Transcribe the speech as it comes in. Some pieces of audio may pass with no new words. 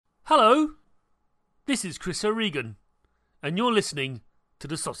Hello, this is Chris O'Regan, and you're listening to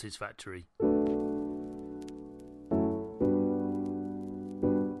The Sausage Factory.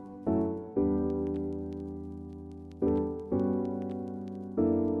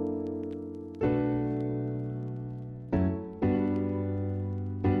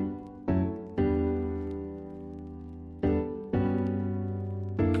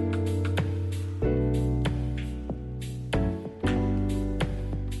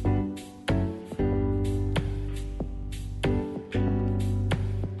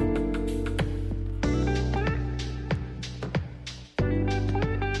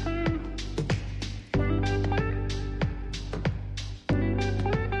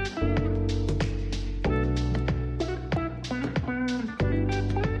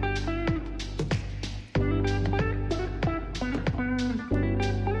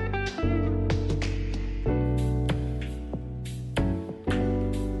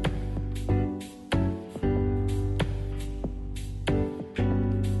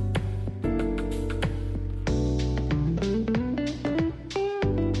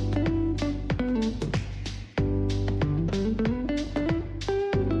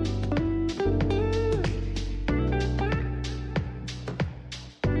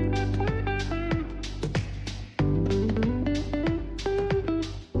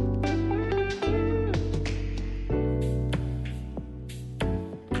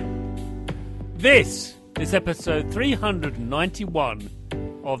 This is episode 391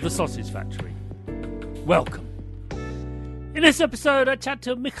 of The Sausage Factory. Welcome. In this episode, I chat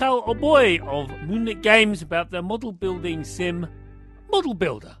to Michal Oboy of Moonlit Games about their model building sim, Model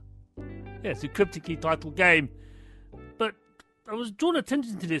Builder. Yeah, it's a cryptically titled game, but I was drawn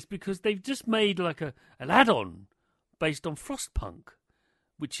attention to this because they've just made like an add-on based on Frostpunk,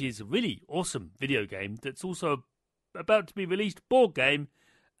 which is a really awesome video game that's also about to be released board game.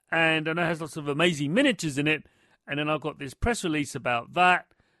 And I know it has lots of amazing miniatures in it. And then I got this press release about that,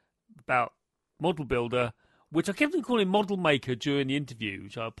 about Model Builder, which I kept on calling Model Maker during the interview,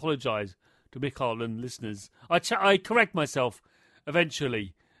 which I apologise to Michal and listeners. I correct myself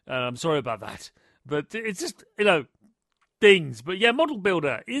eventually. I'm sorry about that. But it's just, things. But yeah, Model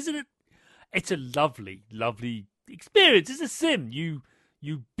Builder, isn't it? It's a lovely, lovely experience. It's a sim. You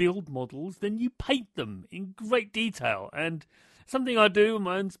build models, then you paint them in great detail. And something I do in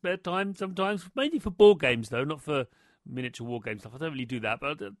my own spare time sometimes, mainly for board games though, not for miniature war game stuff. I don't really do that,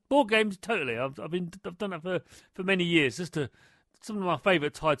 but board games totally. I've done that for many years. Just some of my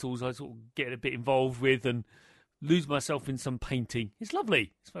favourite titles, I sort of get a bit involved with and lose myself in some painting. It's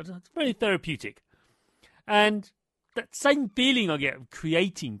lovely. It's very therapeutic, and that same feeling I get of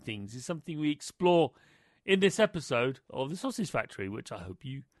creating things is something we explore in this episode of The Sausage Factory, which I hope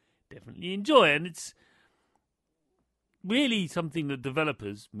you definitely enjoy. And it's really something that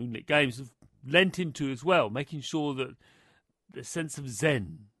developers, Moonlit Games, have lent into as well, making sure that the sense of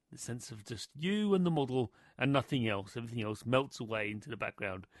zen, the sense of just you and the model and nothing else, everything else melts away into the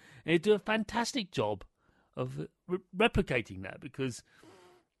background. And they do a fantastic job of replicating that, because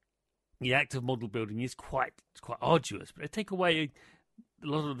the act of model building is quite arduous, but they take away a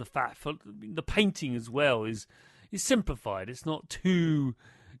lot of the fat. The painting as well is simplified. It's not too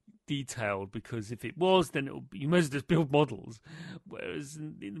detailed, because if it was, then you might as well just build models. Whereas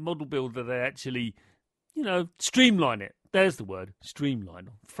in the Model Builder, they actually, streamline it. There's the word, streamline,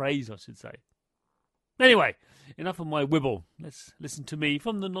 or phrase, I should say. Anyway, enough of my wibble. Let's listen to me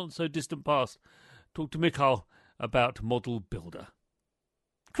from the not-so-distant past talk to Michal about Model Builder.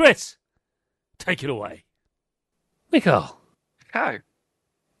 Chris, take it away. Michal. Hi.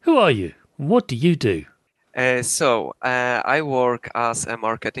 Who are you, and what do you do? I work as a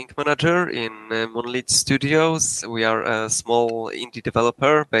marketing manager in Moonlit Studios. We are a small indie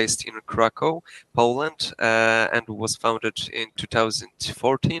developer based in Krakow, Poland, and was founded in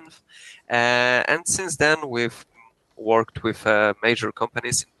 2014. And since then, we've worked with major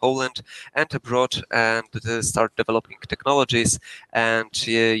companies in Poland and abroad, and start developing technologies and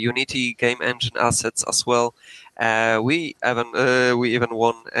Unity game engine assets as well. We even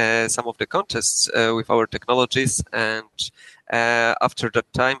won some of the contests with our technologies, and after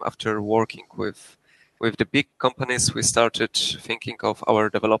that time, after working with the big companies, we started thinking of our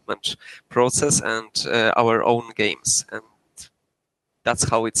development process and our own games, and that's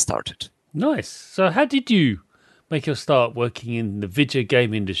how it started. Nice. So how did you make your start working in the video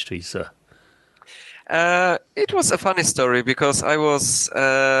game industry, sir? It was a funny story, because I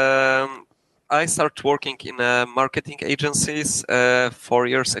started working in marketing agencies 4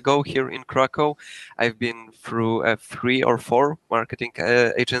 years ago here in Krakow. I've been through 3 or 4 marketing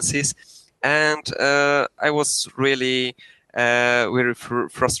agencies, and I was really very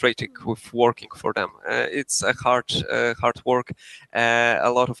frustrating with working for them. It's a hard work.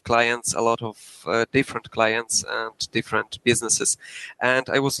 A lot of clients, a lot of different clients and different businesses. And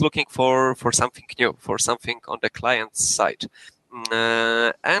I was looking for something new, for something on the client side.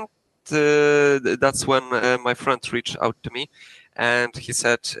 And that's when my friend reached out to me, and he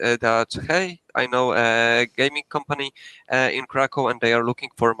said that, hey, I know a gaming company in Krakow, and they are looking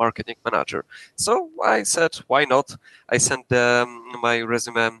for a marketing manager. So I said, why not? I sent my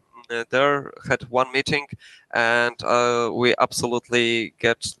resume there, had one meeting, and we absolutely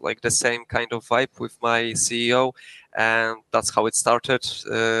get like the same kind of vibe with my CEO, and that's how it started.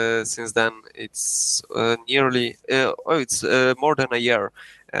 Since then, it's it's more than a year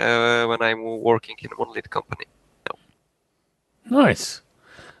when I'm working in a Moonlit company. Nice.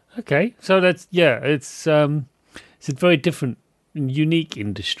 Okay, so it's a very different, unique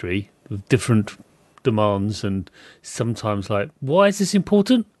industry with different demands and sometimes like, why is this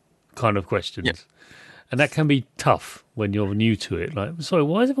important? Kind of questions. Yeah. And that can be tough when you're new to it. Like, sorry,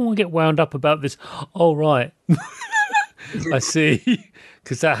 why does everyone get wound up about this? Oh, right. I see.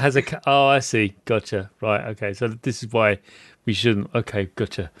 Because that has oh, I see. Gotcha. Right. Okay. So this is why we shouldn't. Okay.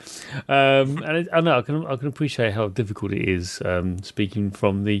 Gotcha. I know I can appreciate how difficult it is. Speaking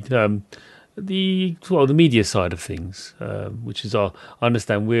from the media side of things, which is I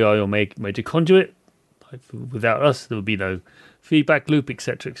understand we are your major conduit. Like, without us, there would be no feedback loop,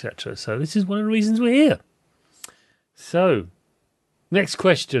 etc., etc. So this is one of the reasons we're here. So, next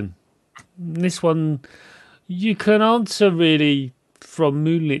question. This one you can answer really from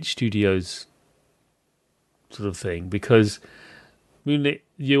Moonlit Studios sort of thing, because Moonlit,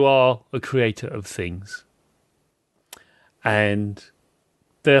 you are a creator of things, and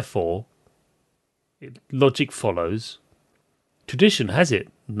therefore logic follows, tradition has it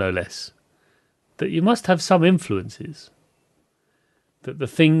no less, that you must have some influences, that the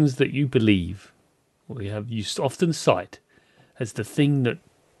things that you believe or you often cite as the thing that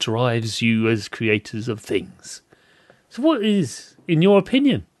drives you as creators of things. So what is, in your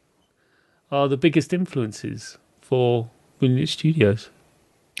opinion, are the biggest influences for Moonlit Studios?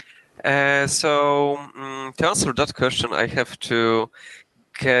 To answer that question, I have to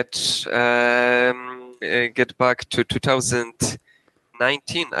get back to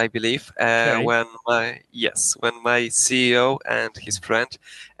 2019, I believe, Okay. when my CEO and his friend,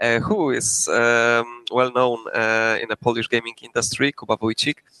 who is well known in the Polish gaming industry, Kuba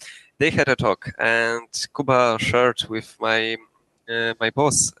Wójcik, they had a talk, and Kuba shared with my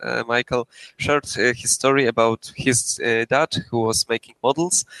boss, Michael, shared his story about his dad who was making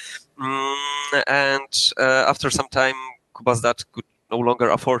models. And after some time, Kuba's dad could no longer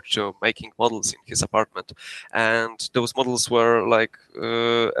afford to making models in his apartment. And those models were like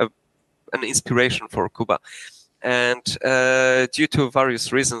an inspiration for Kuba. And due to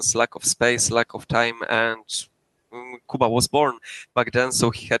various reasons, lack of space, lack of time, and Kuba was born back then, so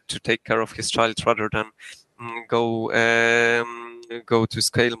he had to take care of his child rather than go to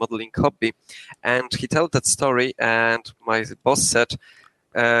scale modeling hobby. And he told that story, and my boss said,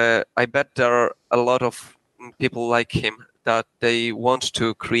 I bet there are a lot of people like him that they want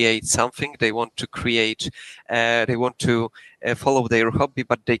to create something, they want to follow their hobby,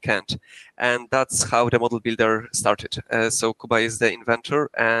 but they can't. And that's how the model builder started. So Kuba is the inventor,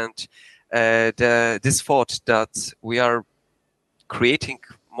 and this thought that we are creating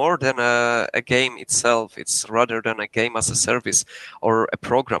more than a game itself, it's rather than a game as a service or a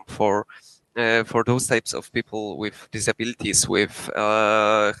program for those types of people with disabilities, with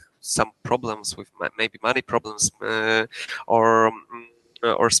some problems, with maybe money problems or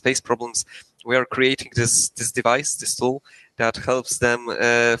space problems. We are creating this device, this tool that helps them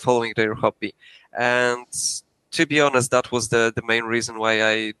following their hobby. And to be honest, that was the main reason why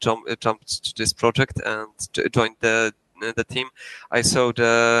I jumped to this project and joined the team. I saw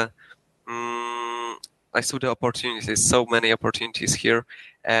the opportunities, so many opportunities here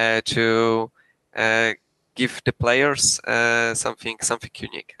to give the players something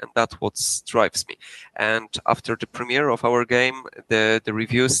unique, and that's what drives me. And after the premiere of our game, the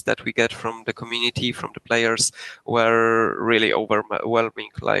reviews that we get from the community, from the players, were really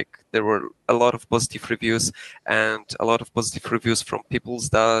overwhelming. Like, there were a lot of positive reviews, and a lot of positive reviews from people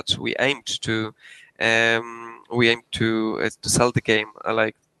that we aimed to sell the game.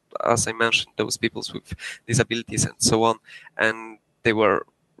 Like, as I mentioned, those people with disabilities and so on, and they were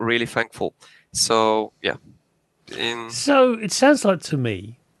really thankful. So yeah. So it sounds like to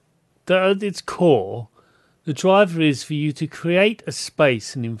me that at its core, the driver is for you to create a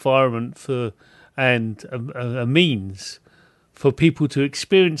space, an environment and a means for people to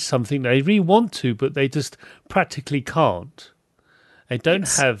experience something they really want to, but they just practically can't. They don't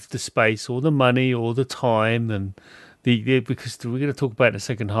have the space or the money or the time, and because we're going to talk about in the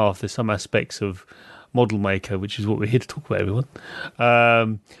second half. There's some aspects of Model Maker, which is what we're here to talk about, everyone.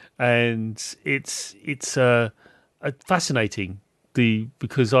 And it's fascinating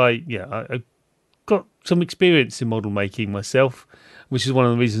because I got some experience in model making myself, which is one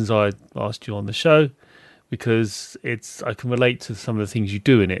of the reasons I asked you on the show, because I can relate to some of the things you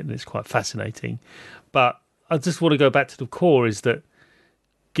do in it, and it's quite fascinating. But I just want to go back to the core: is that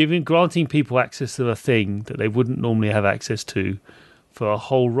granting people access to a thing that they wouldn't normally have access to for a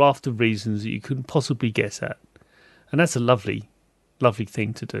whole raft of reasons that you couldn't possibly guess at, and that's a lovely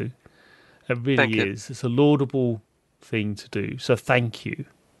thing to do. It really is. It's a laudable thing to do. So thank you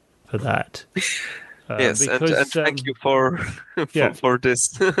for that. Yes, because, and thank you for this.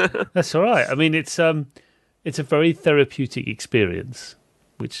 That's all right. I mean, it's a very therapeutic experience,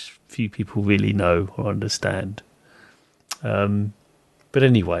 which few people really know or understand. But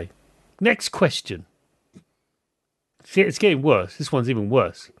anyway, next question. See, it's getting worse. This one's even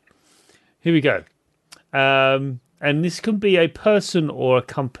worse. Here we go. And this can be a person or a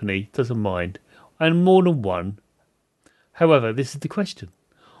company, doesn't mind, and more than one. However, this is the question.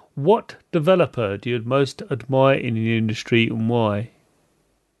 What developer do you most admire in the industry, and why?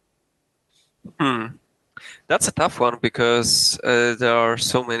 That's a tough one, because there are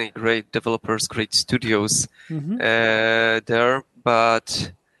so many great developers, great studios there.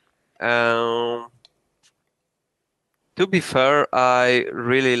 But to be fair, I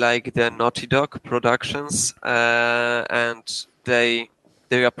really like the Naughty Dog productions and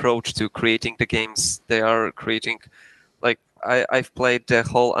their approach to creating the games they are creating. Like I've played the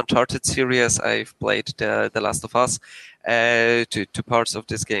whole Uncharted series. I've played the Last of Us, two parts of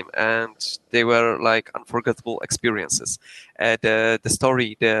this game, and they were like unforgettable experiences. The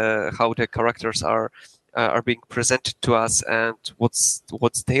story, how the characters are being presented to us, and what's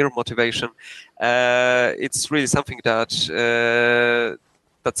their motivation. It's really something that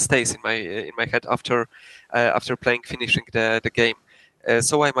stays in my head after finishing the game.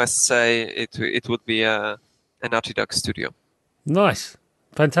 So I must say it would be a Naughty Dog studio. Nice,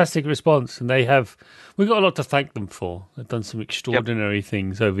 fantastic response, and we've got a lot to thank them for. They've done some extraordinary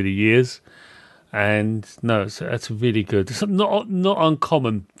things over the years. And no, that's really good. It's not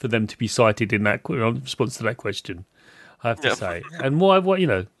uncommon for them to be cited in that response to that question, I have to say. And why?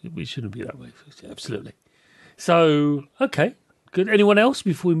 We shouldn't be that way. Absolutely. So, okay, good. Anyone else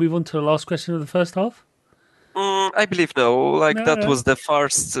before we move on to the last question of the first half? I believe no. That was the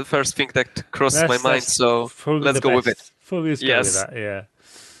first thing that crossed my mind. So let's go with it. Probably let's go with that. Yeah.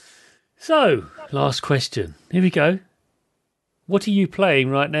 So, last question. Here we go. What are you playing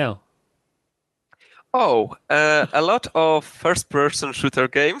right now? Oh, a lot of first-person shooter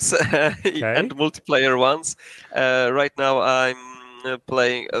games and multiplayer ones. Right now, I'm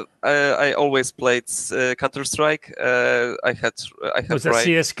playing. I always played Counter-Strike. I had. Was that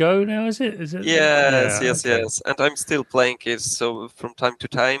CS:GO now? Is it? Yes. And I'm still playing it. So from time to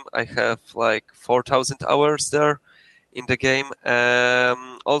time, I have like 4,000 hours there in the game.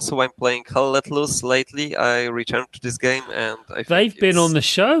 Also, I'm playing Hell Let Loose lately. I returned to this game, and they've been on the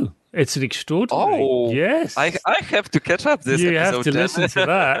show. It's an extraordinary. Oh, yes. I have to catch up this you episode. You have to listen to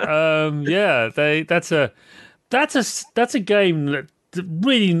that. That's a game that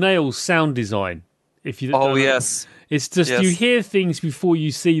really nails sound design. Yes. It's just you hear things before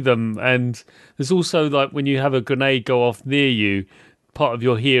you see them, and there's also like when you have a grenade go off near you, part of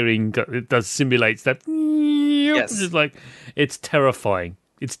your hearing simulates that. Yes. It's like it's terrifying.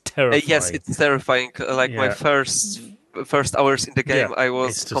 It's terrifying. Yes, it's terrifying. My first hours in the game, I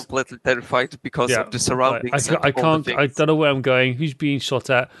was completely terrified because of the surroundings. I don't know where I'm going. Who's being shot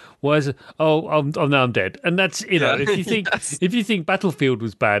at? Why is it? Oh, now I'm dead. And that's if you think if you think Battlefield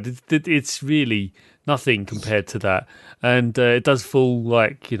was bad, it's really nothing compared to that. And it does full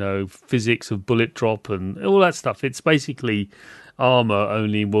physics of bullet drop and all that stuff. It's basically armor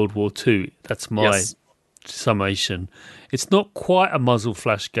only in World War II. That's my summation. It's not quite a muzzle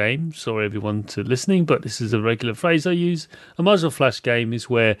flash game. Sorry everyone to listening, but this is a regular phrase I use. A muzzle flash game is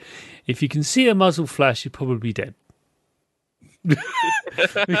where if you can see a muzzle flash, you're probably dead.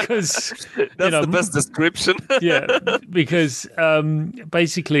 Because that's the best description. Because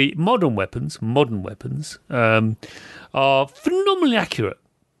basically modern weapons are phenomenally accurate.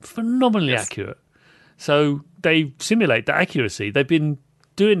 Accurate. So they simulate the accuracy. They've been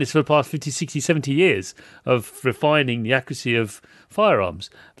doing this for the past 50, 60, 70 years of refining the accuracy of firearms.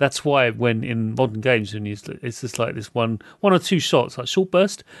 That's why when in modern games, it's just like this one or two shots, like short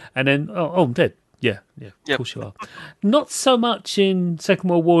burst, and then, I'm dead. Yeah, of Yep. course you are. Not so much in Second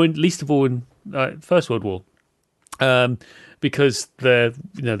World War, and least of all in First World War, because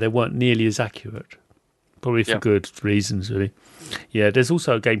they weren't nearly as accurate. Probably for good reasons, really. Yeah, there's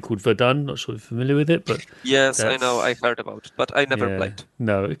also a game called Verdun. Not sure if you're familiar with it, but Yes, I know. I've heard about it, but I never played.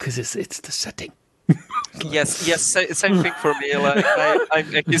 No, because it's the setting. Yes, same thing for me. Like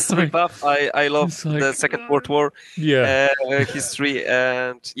I'm a history buff. I love the Second World War history,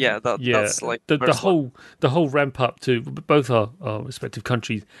 and that's like the whole ramp up to both our respective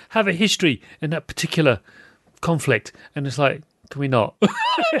countries have a history in that particular conflict, and it's like, can we not?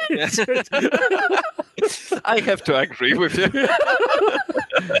 I have to agree with you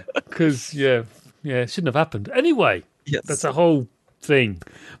because it shouldn't have happened anyway. Yes, that's a whole thing.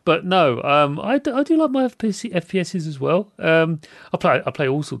 But no, I do like my FPSs as well. I play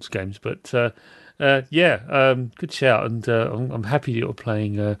all sorts of games, but good shout, and I'm happy that you're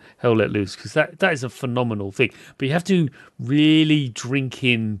playing Hell Let Loose, because that is a phenomenal thing. But you have to really drink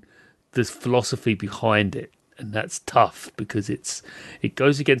in the philosophy behind it, and that's tough because it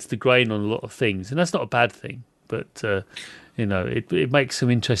goes against the grain on a lot of things, and that's not a bad thing. But it makes some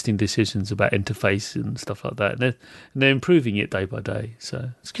interesting decisions about interface and stuff like that, and they're improving it day by day,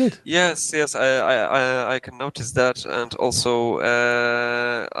 so it's good. Yes, I can notice that, and also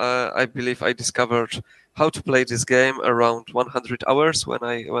I believe I discovered how to play this game around 100 hours when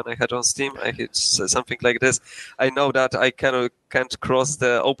I had on Steam. I hit something like this. I know that I can't cross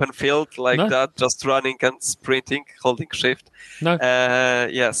the open field like that, just running and sprinting, holding shift. No.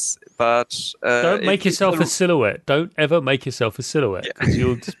 Yes, but don't make yourself a silhouette. Don't ever make yourself a silhouette, because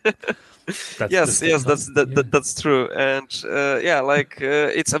you'll. That's true, and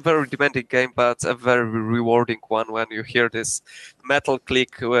it's a very demanding game, but a very rewarding one when you hear this metal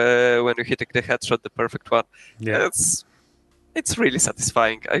click when you hit the headshot, the perfect one. Yeah, it's really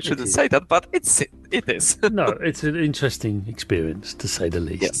satisfying. I shouldn't say that, but it is. No, it's an interesting experience, to say the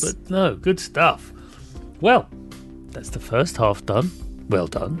least. Yes. But no, good stuff. Well, that's the first half done. Well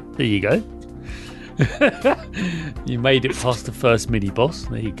done. There you go. You made it past the first mini boss.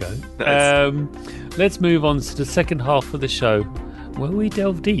 There you go. Nice. Let's move on to the second half of the show, where we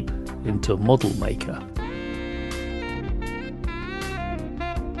delve deep into Model Maker.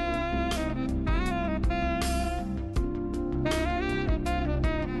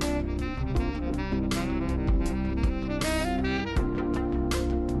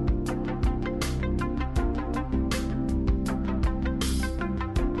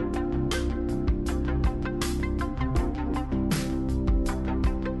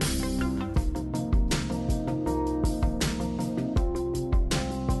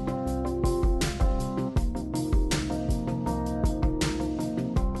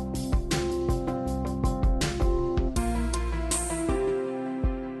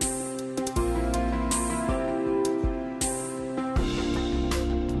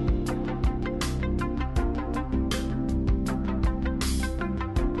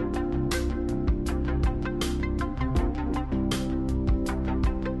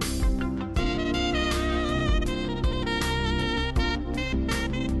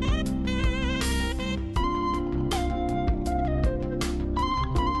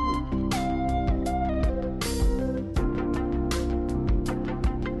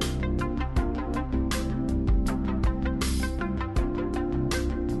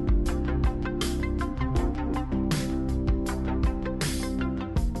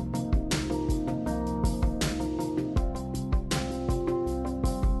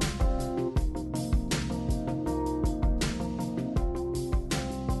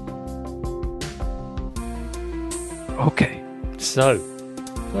 Okay. So,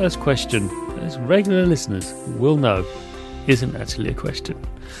 first question, as regular listeners will know, isn't actually a question.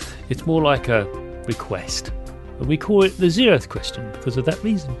 It's more like a request. And we call it the 0th question because of that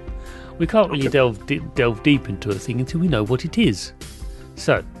reason. We can't really delve deep into a thing until we know what it is.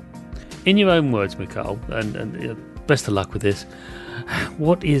 So, in your own words, Mikhail, and best of luck with this,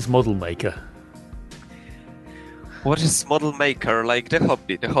 what is Model Maker? What is Model Maker? Like the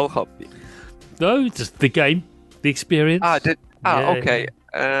whole hobby? No, just the game. The experience. Okay.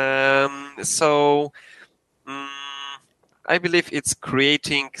 So I believe it's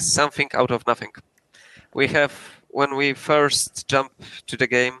creating something out of nothing. When we first jump to the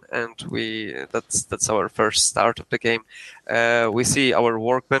game, and that's our first start of the game. We see our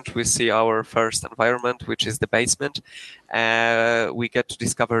workbench, we see our first environment, which is the basement. We get to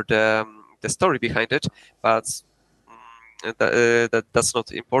discover the story behind it, but that's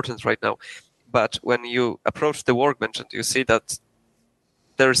not important right now. But when you approach the workbench and you see that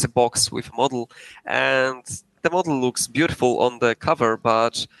there is a box with a model, and the model looks beautiful on the cover,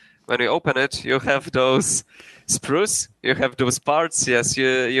 but when you open it, you have those sprues, you have those parts. Yes,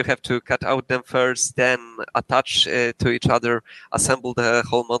 you have to cut out them first, then attach to each other, assemble the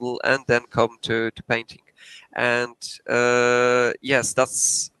whole model, and then come to painting. And yes,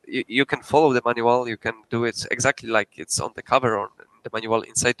 that's you can follow the manual. You can do it exactly like it's on the cover or the manual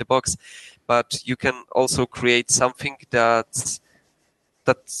inside the box, but you can also create something that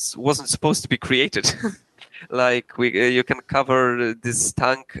wasn't supposed to be created. Like you can cover this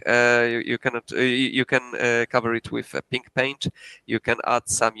tank. You can cover it with pink paint. You can add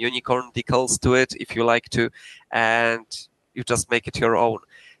some unicorn decals to it if you like to, and you just make it your own.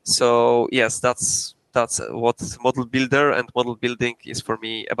 So yes, that's what model builder and model building is for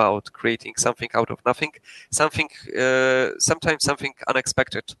me, about creating something out of nothing, something sometimes something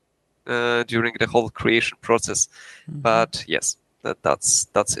unexpected during the whole creation process. But yes,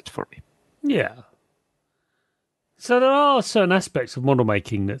 that's it for me. Yeah. So there are certain aspects of model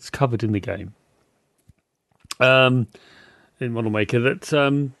making that's covered in the game, in Model Maker that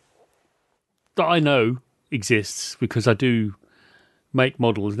I know exists because I do make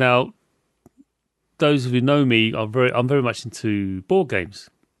models. Now, those who know me, I'm very much into board games,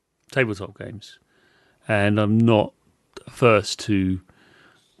 tabletop games, and I'm not averse to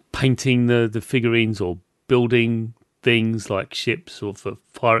painting the figurines or building things like ships or for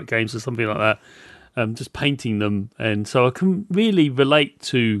pirate games or something like that. Just painting them, and so I can really relate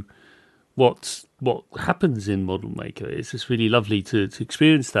to what happens in Model Maker. It's just really lovely to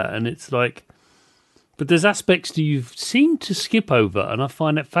experience that, and it's like, but there's aspects that you seem to skip over, and I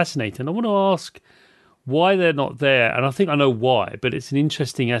find that fascinating. I want to ask why they're not there, and I think I know why, but it's an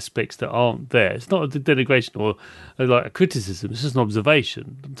interesting aspects that aren't there. It's not a denigration or like a criticism. It's just an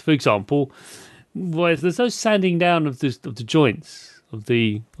observation. For example, why there's no sanding down of the joints of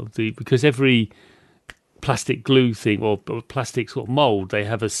the because every plastic glue thing or plastic sort of mold, they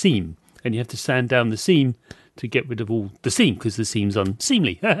have a seam, and you have to sand down the seam to get rid of all the seam because the seam's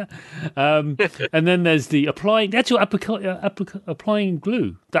unseemly. And then there's the actual applying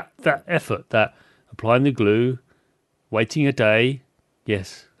glue. That effort, that applying the glue, waiting a day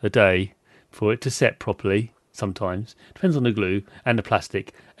for it to set properly. Sometimes depends on the glue and the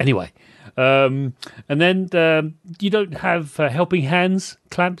plastic. Anyway, and then you don't have helping hands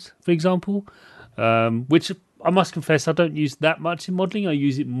clamps, for example. Which I must confess I don't use that much in modelling. I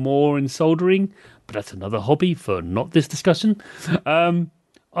use it more in soldering, but that's another hobby for not this discussion. I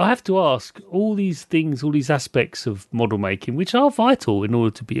have to ask, all these things, all these aspects of model making, which are vital in order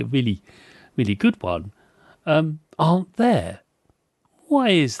to be a really, really good one, aren't there. Why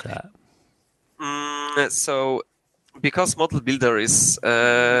is that? So, because Model Builder is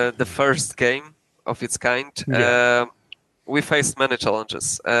the first game of its kind, we faced many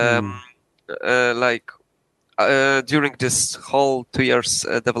challenges. During this whole 2 years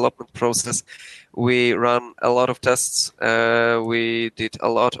development process, we ran a lot of tests. We did a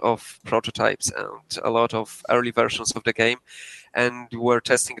lot of prototypes and a lot of early versions of the game, and we were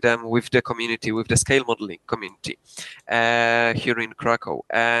testing them with the community, with the scale modeling community here in Krakow.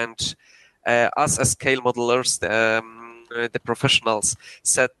 And us as scale modelers, the professionals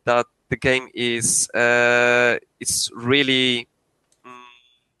said that the game is it's really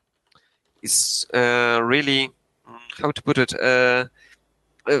how to put it,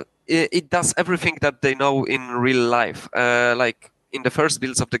 it does everything that they know in real life. Like in the first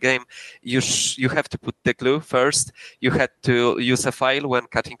builds of the game, you have to put the glue first. You had to use a file when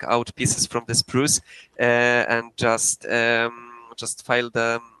cutting out pieces from the spruce, and just file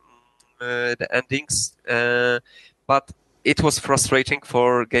the endings. But it was frustrating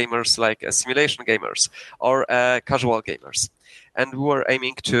for gamers like simulation gamers or casual gamers. And we were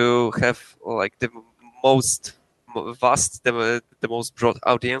aiming to have like the most vast, the most broad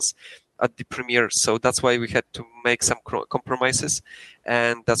audience at the premiere. So that's why we had to make some compromises,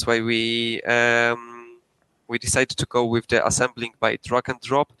 and that's why we decided to go with the assembling by drag and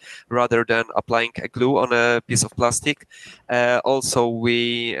drop rather than applying a glue on a piece of plastic. Also,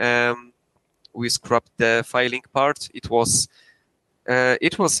 we scrapped the filing part. It was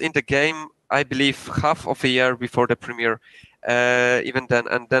in the game, I believe, half of a year before the premiere. Even then,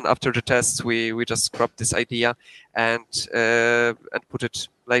 and then after the tests, we just scrapped this idea and put it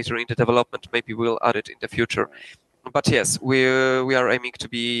later in the development. Maybe we'll add it in the future. But yes, we are aiming to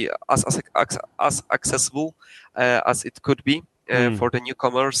be as accessible as it could be for the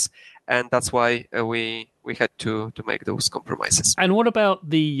newcomers, and that's why we had to make those compromises. And what about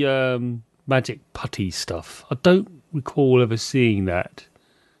the magic putty stuff? I don't recall ever seeing that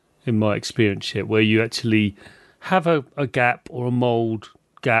in my experience yet, where you actually have a gap or a mold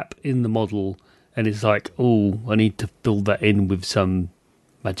gap in the model, and it's like, oh, I need to fill that in with some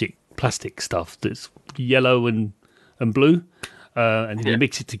magic plastic stuff that's yellow and blue, and then you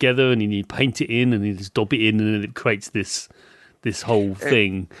mix it together, and then you paint it in, and you just dab it in, and then it creates this whole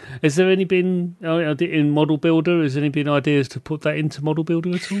thing. Has there any been in Model Builder? Has there any been ideas to put that into Model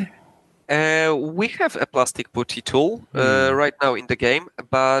Builder at all? We have a plastic putty tool right now in the game,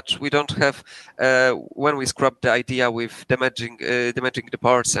 but we don't have. When we scrapped the idea with damaging the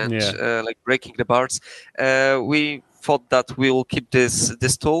parts and like breaking the parts, we thought that we'll keep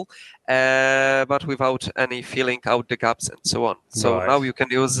this tool, but without any filling out the gaps and so on. So now you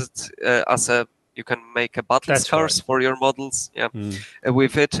can use it as a. You can make a battle scars for your models,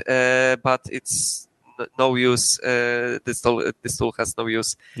 with it, but it's no use. This tool has no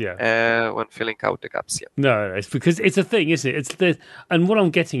use when filling out the gaps. Yeah. No, it's because it's a thing, isn't it? And what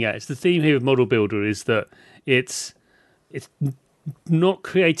I'm getting at is the theme here with Model Builder is that it's not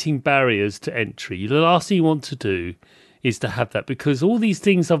creating barriers to entry. The last thing you want to do is to have that, because all these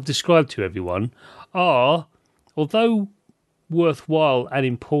things I've described to everyone are, although worthwhile and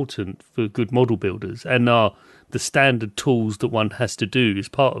important for good model builders and are the standard tools that one has to do as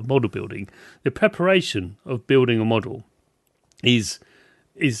part of model building, the preparation of building a model is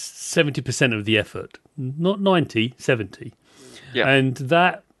 70% of the effort, not 90, 70. Yeah. And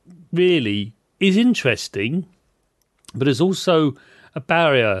that really is interesting, but there's also a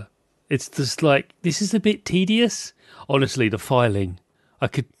barrier. It's just like, this is a bit tedious. Honestly, the filing, I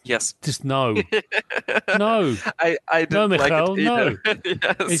could just no. I don't like it either.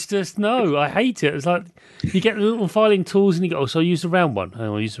 Yes. It's just no. I hate it. It's like you get the little filing tools and you go, so I use the round one.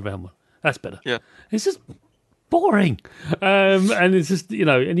 I'll use the round one. That's better. Yeah. It's just boring, and it's just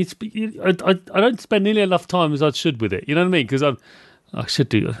and I don't spend nearly enough time as I should with it. You know what I mean? Because I should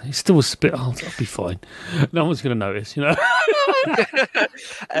do. It's still a bit. I'll be fine. No one's going to notice.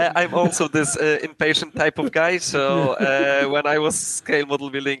 I'm also this impatient type of guy. So when I was scale model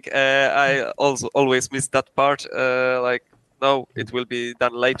building, I also always missed that part. No, it will be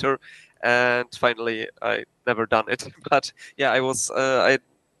done later, and finally I never done it. But yeah, I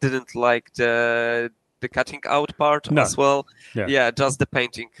didn't like the cutting out part as well. Yeah, just the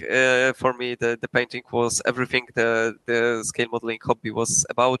painting. For me, the painting was everything the scale modeling hobby was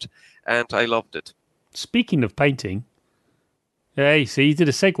about, and I loved it. Speaking of painting, hey, see, you did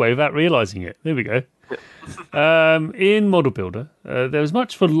a segue without realising it. There we go. In Model Builder, there was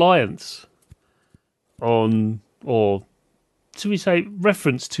much reliance on, or should we say,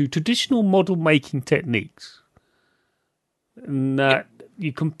 reference to traditional model making techniques. And that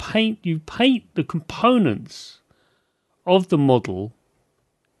you paint the components of the model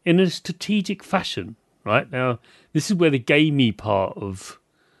in a strategic fashion, right? Now, this is where the gamey part of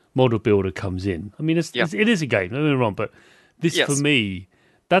Model Builder comes in. I mean, it is a game, don't get me wrong, but this, for me,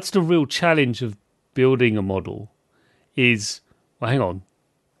 that's the real challenge of building a model is, well, hang on,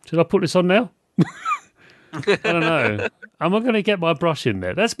 should I put this on now? I don't know. Am I going to get my brush in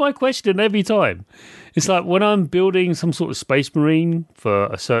there? That's my question every time. It's like when I'm building some sort of Space Marine for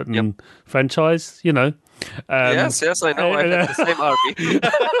a certain franchise, yes, I know. I have the same army.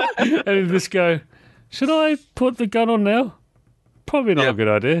 And just go, should I put the gun on now? Probably not a good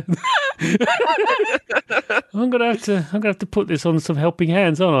idea. I'm gonna have to put this on some helping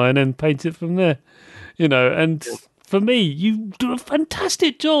hands, aren't I? And then paint it from there. And for me, you do a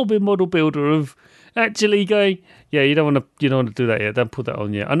fantastic job in Model Builder of actually going, you don't want to do that yet. Don't put that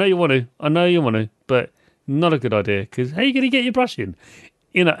on yet. I know you want to, but not a good idea, because how are you going to get your brush in?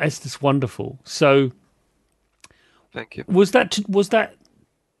 It's just wonderful. So, thank you. Was that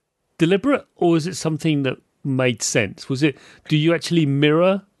deliberate, or was it something that made sense? Do you actually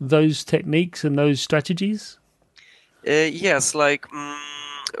mirror those techniques and those strategies? Yes,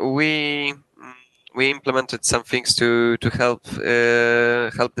 we implemented some things to help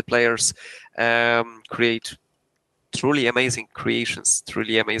the players create truly amazing creations,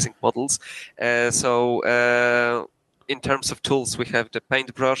 truly amazing models. So in terms of tools, we have the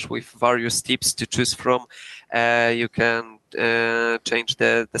paintbrush with various tips to choose from. You can change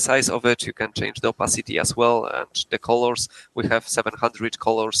the size of it. You can change the opacity as well, and the colors. We have 700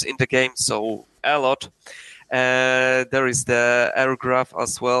 colors in the game, so a lot. There is the airgraph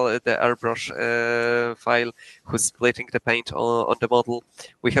as well, the airbrush file, who's splitting the paint on the model.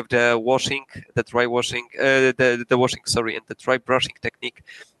 We have the washing, the dry washing, the washing, and the dry brushing technique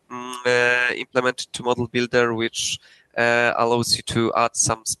implemented to Model Builder, which allows you to add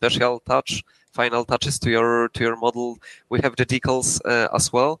some special final touches to your model. We have the decals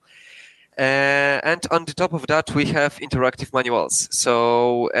as well. And on the top of that, we have interactive manuals.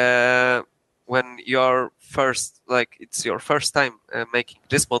 So when you're it's your first time making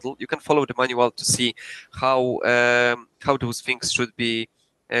this model, you can follow the manual to see how those things should be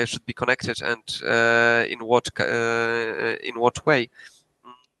should be connected and in what way.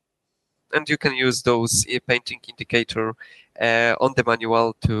 And you can use those painting indicator on the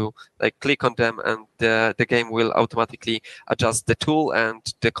manual to like click on them, and the game will automatically adjust the tool and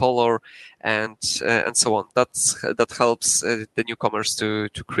the color and so on. That helps the newcomers to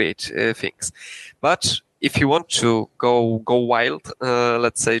create things. But if you want to go wild,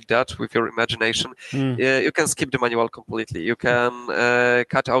 let's say that with your imagination, you can skip the manual completely. You can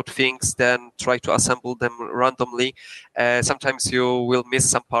cut out things, then try to assemble them randomly. Sometimes you will miss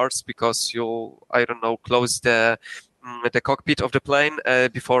some parts because you, I don't know, close the cockpit of the plane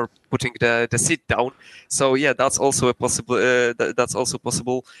before putting the seat down. So yeah, that's also a possible. That's also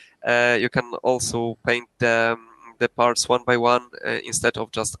possible. You can also paint the parts one by one instead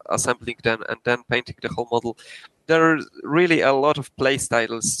of just assembling them and then painting the whole model. There are really a lot of play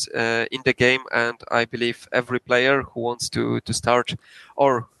styles in the game, and I believe every player who wants to start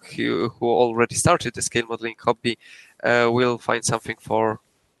or who already started the scale modeling hobby will find something for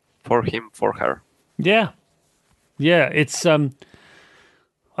him, for her. Yeah, it's I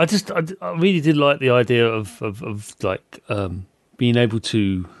really did like the idea of like being able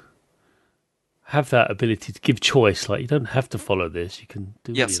to have that ability to give choice. Like, you don't have to follow this; you can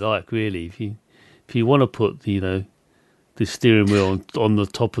do what you like. Really, if you want to put the steering wheel on the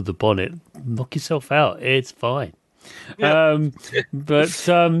top of the bonnet, knock yourself out. It's fine. Yeah. But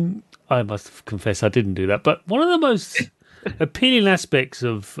I must confess I didn't do that. But one of the most appealing aspects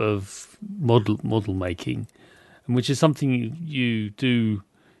of model making, and which is something you do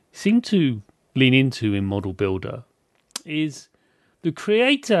seem to lean into in Model Builder, is the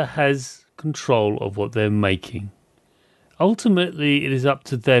creator has control of what they're making. Ultimately, it is up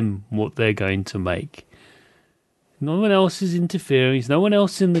to them what they're going to make. No one else is interfering. There's no one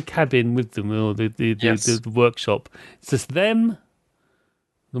else in the cabin with them or the workshop. It's just them,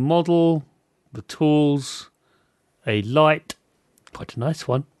 the model, the tools, a light, quite a nice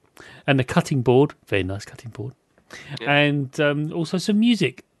one, and a cutting board, very nice cutting board, and also some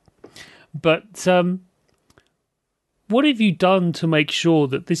music. But what have you done to make sure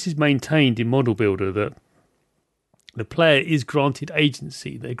that this is maintained in Model Builder, that the player is granted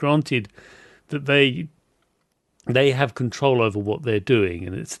agency, they're granted that they have control over what they're doing,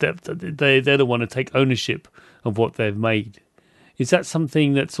 and it's that they're the one to take ownership of what they've made? Is that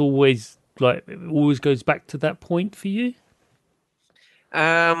something that's always goes back to that point for you?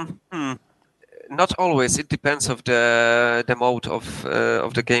 Not always. It depends of the mode of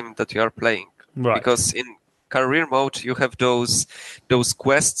the game that you are playing. Right. Because in career mode you have those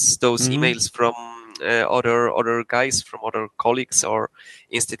quests, those emails from other guys, from other colleagues or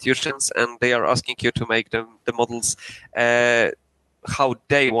institutions, and they are asking you to make the models how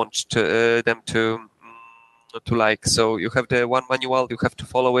they want them to like. So you have the one manual, you have to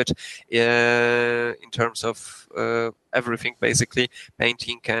follow it in terms of everything, basically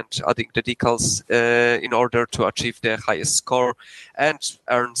painting and adding the decals in order to achieve the highest score and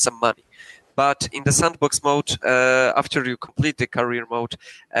earn some money. But in the sandbox mode, after you complete the career mode,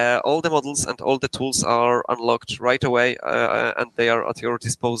 all the models and all the tools are unlocked right away, and they are at your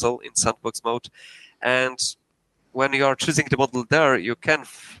disposal in sandbox mode. And when you are choosing the model there, you can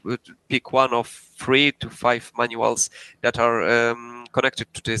pick one of 3 to 5 manuals that are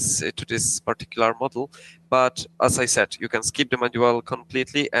connected to this particular model. But as I said, you can skip the manual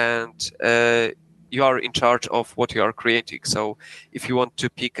completely, and you are in charge of what you are creating. So if you want to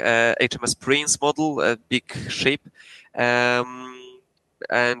pick a HMS Prince model, a big ship, and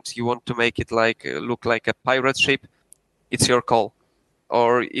you want to make it look like a pirate ship, it's your call.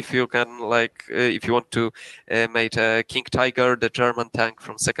 Or if you can, if you want to make a King Tiger, the German tank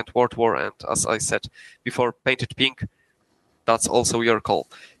from Second World War, and as I said before, painted pink, that's also your call.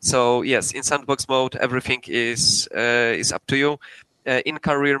 So yes, in sandbox mode, everything is up to you. In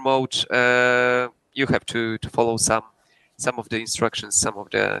career mode, you have to follow some of the instructions, some of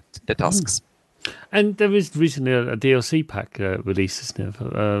the tasks. And there was recently a DLC pack released, isn't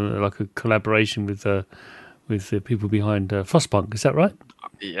there? Like a collaboration with the people behind Frostpunk, is that right?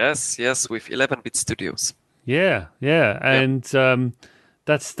 Yes, with 11-bit studios. Yeah, and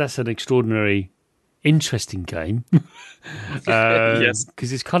that's an extraordinary, interesting game. Yes,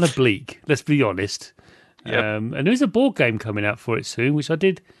 because it's kind of bleak. Let's be honest. Yep. And there's a board game coming out for it soon, which I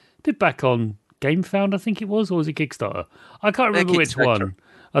did back on GameFound, I think it was, or was it Kickstarter? I can't remember which one.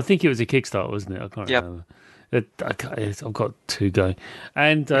 I think it was a Kickstarter, wasn't it? I can't remember. I've got 2 going,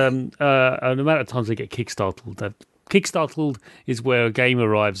 and the amount of times I get kickstartled. Kickstartled is where a game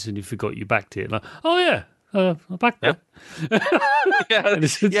arrives and you forgot you backed it. Like, oh yeah, back there. Yeah,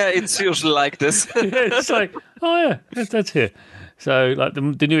 it's usually like this. It's like, oh yeah, that's here. So like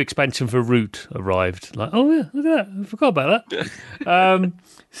the new expansion for Root arrived. Like, oh yeah, look at that. I forgot about that.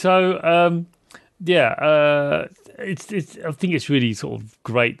 It's. I think it's really sort of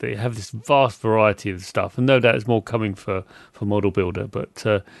great that you have this vast variety of stuff, and no doubt there's more coming for Model Builder. But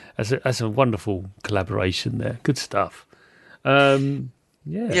that's a wonderful collaboration there. Good stuff.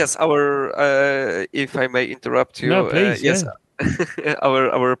 Yes, if I may interrupt you. No, please. Yes,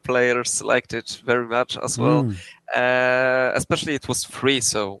 our players liked it very much as well. Especially it was free,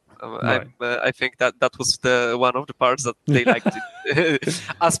 so Right. I think that was the one of the parts that they liked it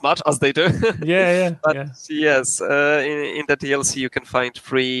as much as they do. But yes, in the DLC you can find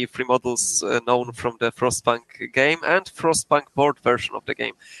free models known from the Frostpunk game and Frostpunk board version of the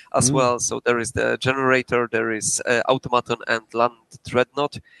game as well. So there is the generator, there is Automaton and Land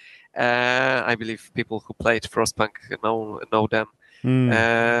Dreadnought. I believe people who played Frostpunk know them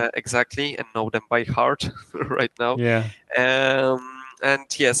exactly and know them by heart right now. And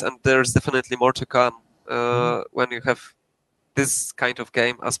yes, and there's definitely more to come when you have this kind of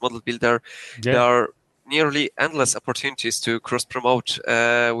game as model builder. There are nearly endless opportunities to cross-promote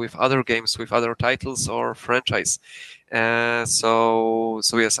with other games, with other titles or franchise. So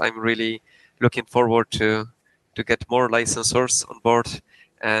yes, I'm really looking forward to get more licensors on board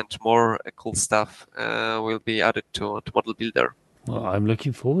and more cool stuff will be added to Model Builder. Well, I'm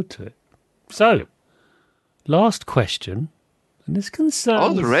looking forward to it. So, last question, and this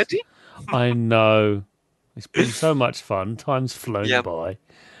concerns... Already? I know. It's been so much fun. Time's flown by.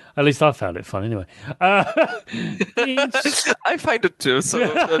 At least I found it fun anyway. I find it too, so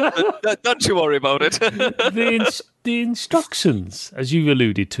don't you worry about it. The instructions, as you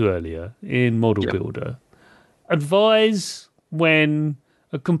alluded to earlier in Model Builder, advise when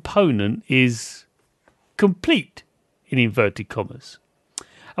a component is complete, in inverted commas.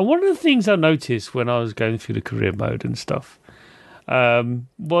 And one of the things I noticed when I was going through the career mode and stuff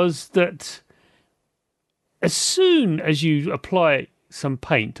was that as soon as you apply some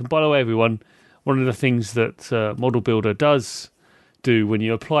paint, and by the way, everyone, one of the things that Model Builder does do when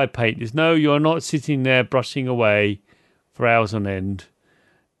you apply paint is no, you're not sitting there brushing away for hours on end.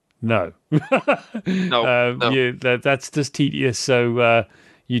 No. No. That's just tedious. So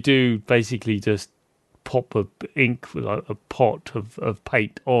you do basically just pop ink with a pot of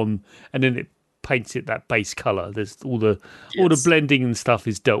paint on, and then it paints it that base color. There's all the blending and stuff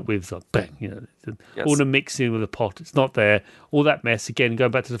is dealt with. Like bang, all the mixing with the pot. It's not there. All that mess again.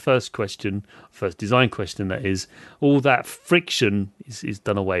 Going back to the first design question, that is, all that friction is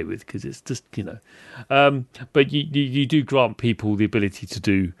done away with because it's just But you do grant people the ability to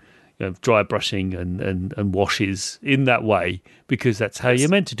do dry brushing and washes in that way because that's how you're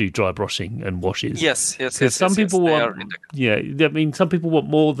meant to do dry brushing and washes. Yes. Some people want, I mean, some people want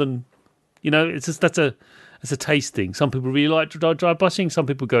more than, it's just that's a taste thing. Some people really like dry brushing. Some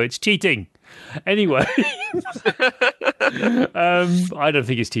people go, it's cheating. Anyway, I don't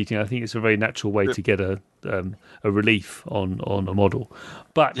think it's cheating. I think it's a very natural way to get a relief on a model.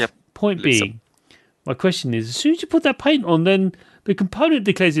 But point being, my question is, as soon as you put that paint on, then the component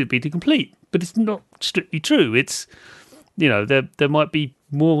declares it to be complete, but it's not strictly true. It's, there might be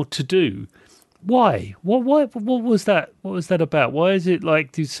more to do. Why? What was that? What was that about? Why is it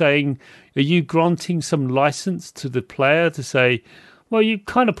like saying, are you granting some license to the player to say, well, you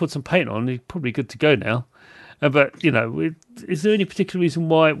kind of put some paint on, you're probably good to go now. But, is there any particular reason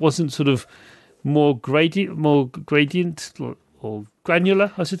why it wasn't sort of more gradient or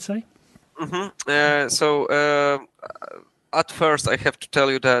granular, I should say? So at first, I have to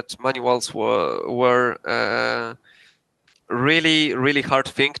tell you that manuals were really, really hard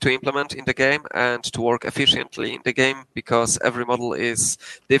thing to implement in the game and to work efficiently in the game because every model is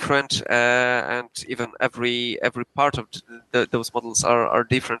different and even every part of those models are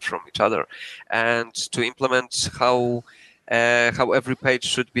different from each other. And to implement how every page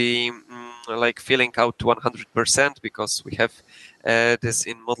should be like filling out to 100% because we have this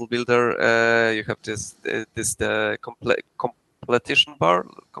in Model Builder. You have the completion bar.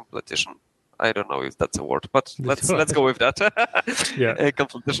 Completion. I don't know if that's a word, but let's go with that.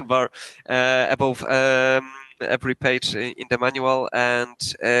 Completion bar above every page in the manual,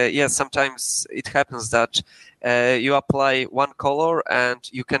 and sometimes it happens that you apply one color and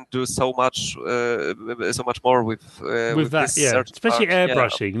you can do so much more with that. This especially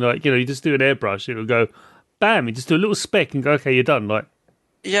airbrushing. Like you just do an airbrush, it'll go, bam! You just do a little speck and go, okay, you're done. Like.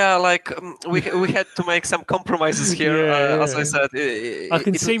 Yeah, like we had to make some compromises here. As I said, I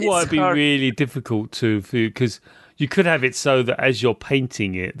can see why it'd be really difficult because You could have it so that as you're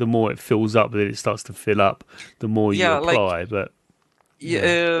painting it, the more it fills up, then it starts to fill up, the more you apply. But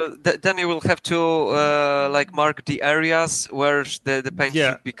then you will have to mark the areas where the paint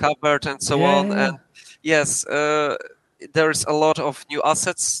should be covered and so on. And yes, there's a lot of new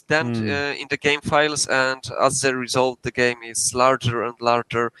assets then in the game files, and as a result, the game is larger and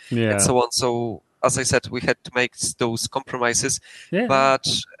larger and so on. So as I said, we had to make those compromises. But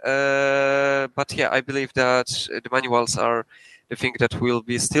I believe that the manuals are the thing that we'll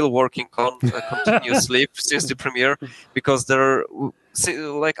be still working on continuously since the premiere, because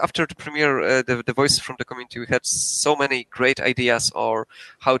after the premiere, the voices from the community, we had so many great ideas or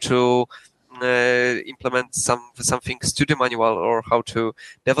how to implement some things to the manual or how to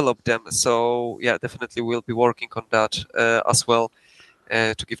develop them. So definitely we'll be working on that as well,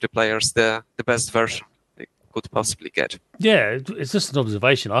 to give the players the best version they could possibly get. Yeah, it's just an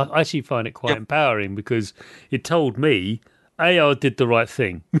observation. I actually find it quite empowering, because it told me I did the right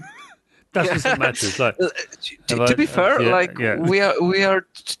thing. That's what matters. Like, to be fair, we are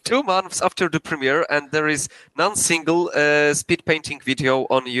 2 months after the premiere, and there is non-single speed painting video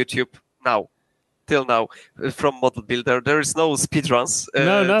on YouTube till now from Model Builder. There is no speedruns.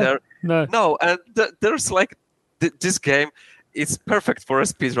 No, and there's this game is perfect for a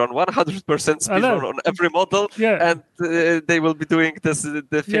speedrun. 100% speedrun on every model, and they will be doing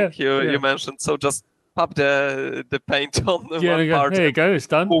the thing you mentioned. So just pop the paint on one part. There you go, it's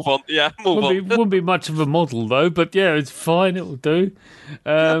done. Move on. Wouldn't be much of a model though, but it's fine. It will do.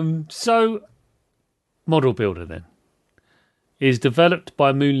 So, Model Builder then is developed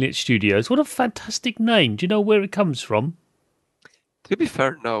by Moonlit Studios. What a fantastic name! Do you know where it comes from? To be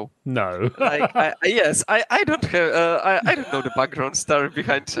fair, no. Yes, I don't have. I don't know the background story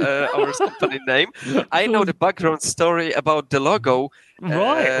behind our company name. I know the background story about the logo.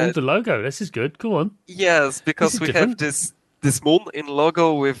 Right, the logo. This is good. Go on. Yes, because we have this moon in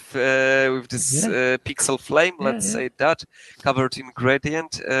logo with this pixel flame. Let's say that covered in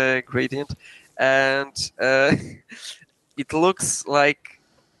gradient, and it looks like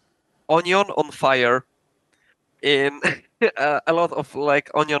onion on fire. In a lot of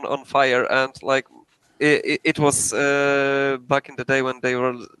onion on fire, and it was back in the day when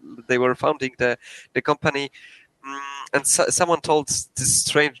they were founding the company, and someone told this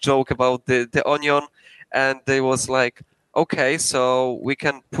strange joke about the onion, and they was like, okay, so we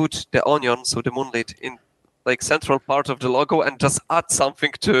can put the onion, so the Moonlit, in central part of the logo and just add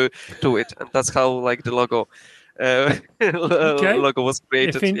something to it, and that's how the logo logo was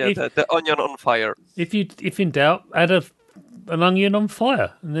created. The onion on fire. If in doubt, add an onion on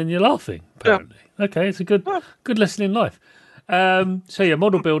fire, and then you're laughing. Apparently, okay, it's a good lesson in life.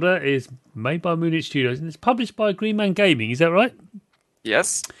 Model Builder is made by Moonlit Studios and it's published by Green Man Gaming. Is that right?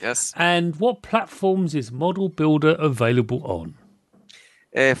 Yes. And what platforms is Model Builder available on?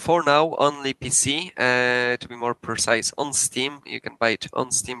 For now, only PC. To be more precise, on Steam. You can buy it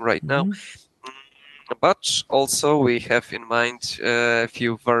on Steam right now. But also we have in mind a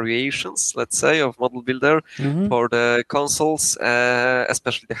few variations, let's say, of Model Builder for the consoles,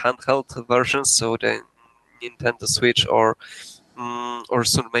 especially the handheld versions, so the Nintendo Switch or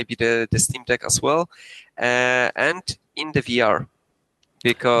soon maybe the Steam Deck as well, and in the VR.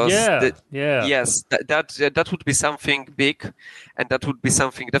 Because that would be something big, and that would be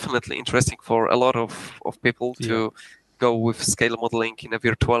something definitely interesting for a lot of people to go with scale modeling in a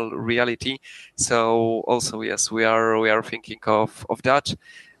virtual reality. So also, yes, we are thinking of that,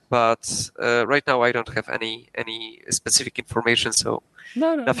 but right now I don't have any specific information, so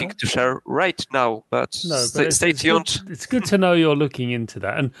nothing to share right now. But stay tuned. It's good to know you're looking into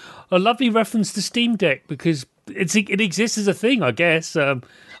that, and a lovely reference to Steam Deck, because it exists as a thing, I guess.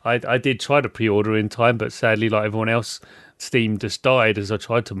 I did try to pre-order in time, but sadly, like everyone else, Steam just died as I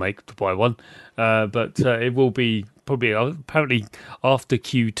tried to buy one. But it will be probably apparently after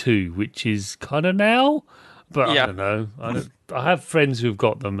Q2, which is kind of now. But I don't know. I have friends who've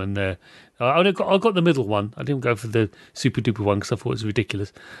got them, and I got the middle one. I didn't go for the super duper one because I thought it was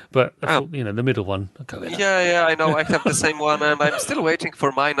ridiculous. But I thought, the middle one, I'll go with that. I know. I have the same one, and I'm still waiting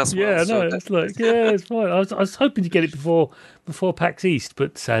for mine as well. It's fine. I was hoping to get it before PAX East,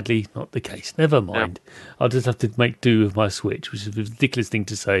 but sadly not the case. Never mind. I'll just have to make do with my Switch, which is a ridiculous thing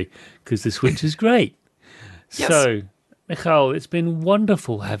to say because the Switch is great. Yes. So, Michal, it's been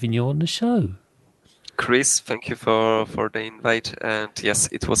wonderful having you on the show. Chris, thank you for the invite, and yes,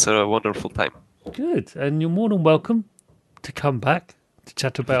 it was a wonderful time. Good, and you're more than welcome to come back to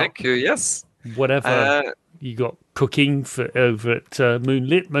chat about. Thank you. Yes, whatever you got cooking over at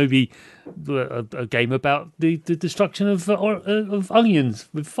Moonlit. Maybe a game about the destruction of onions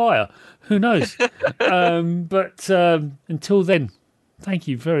with fire. Who knows? But until then, thank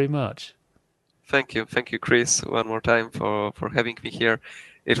you very much. Thank you, Chris, one more time for having me here.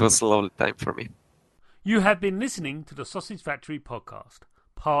 It was a lovely time for me. You have been listening to the Sausage Factory podcast,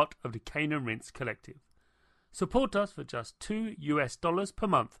 part of the Cane and Rinse Collective. Support us for just $2 per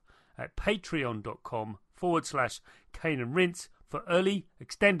month at patreon.com/Cane and Rinse for early,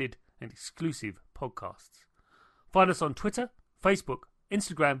 extended, and exclusive podcasts. Find us on Twitter, Facebook,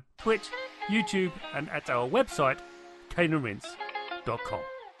 Instagram, Twitch, YouTube, and at our website, caneandrinse.com.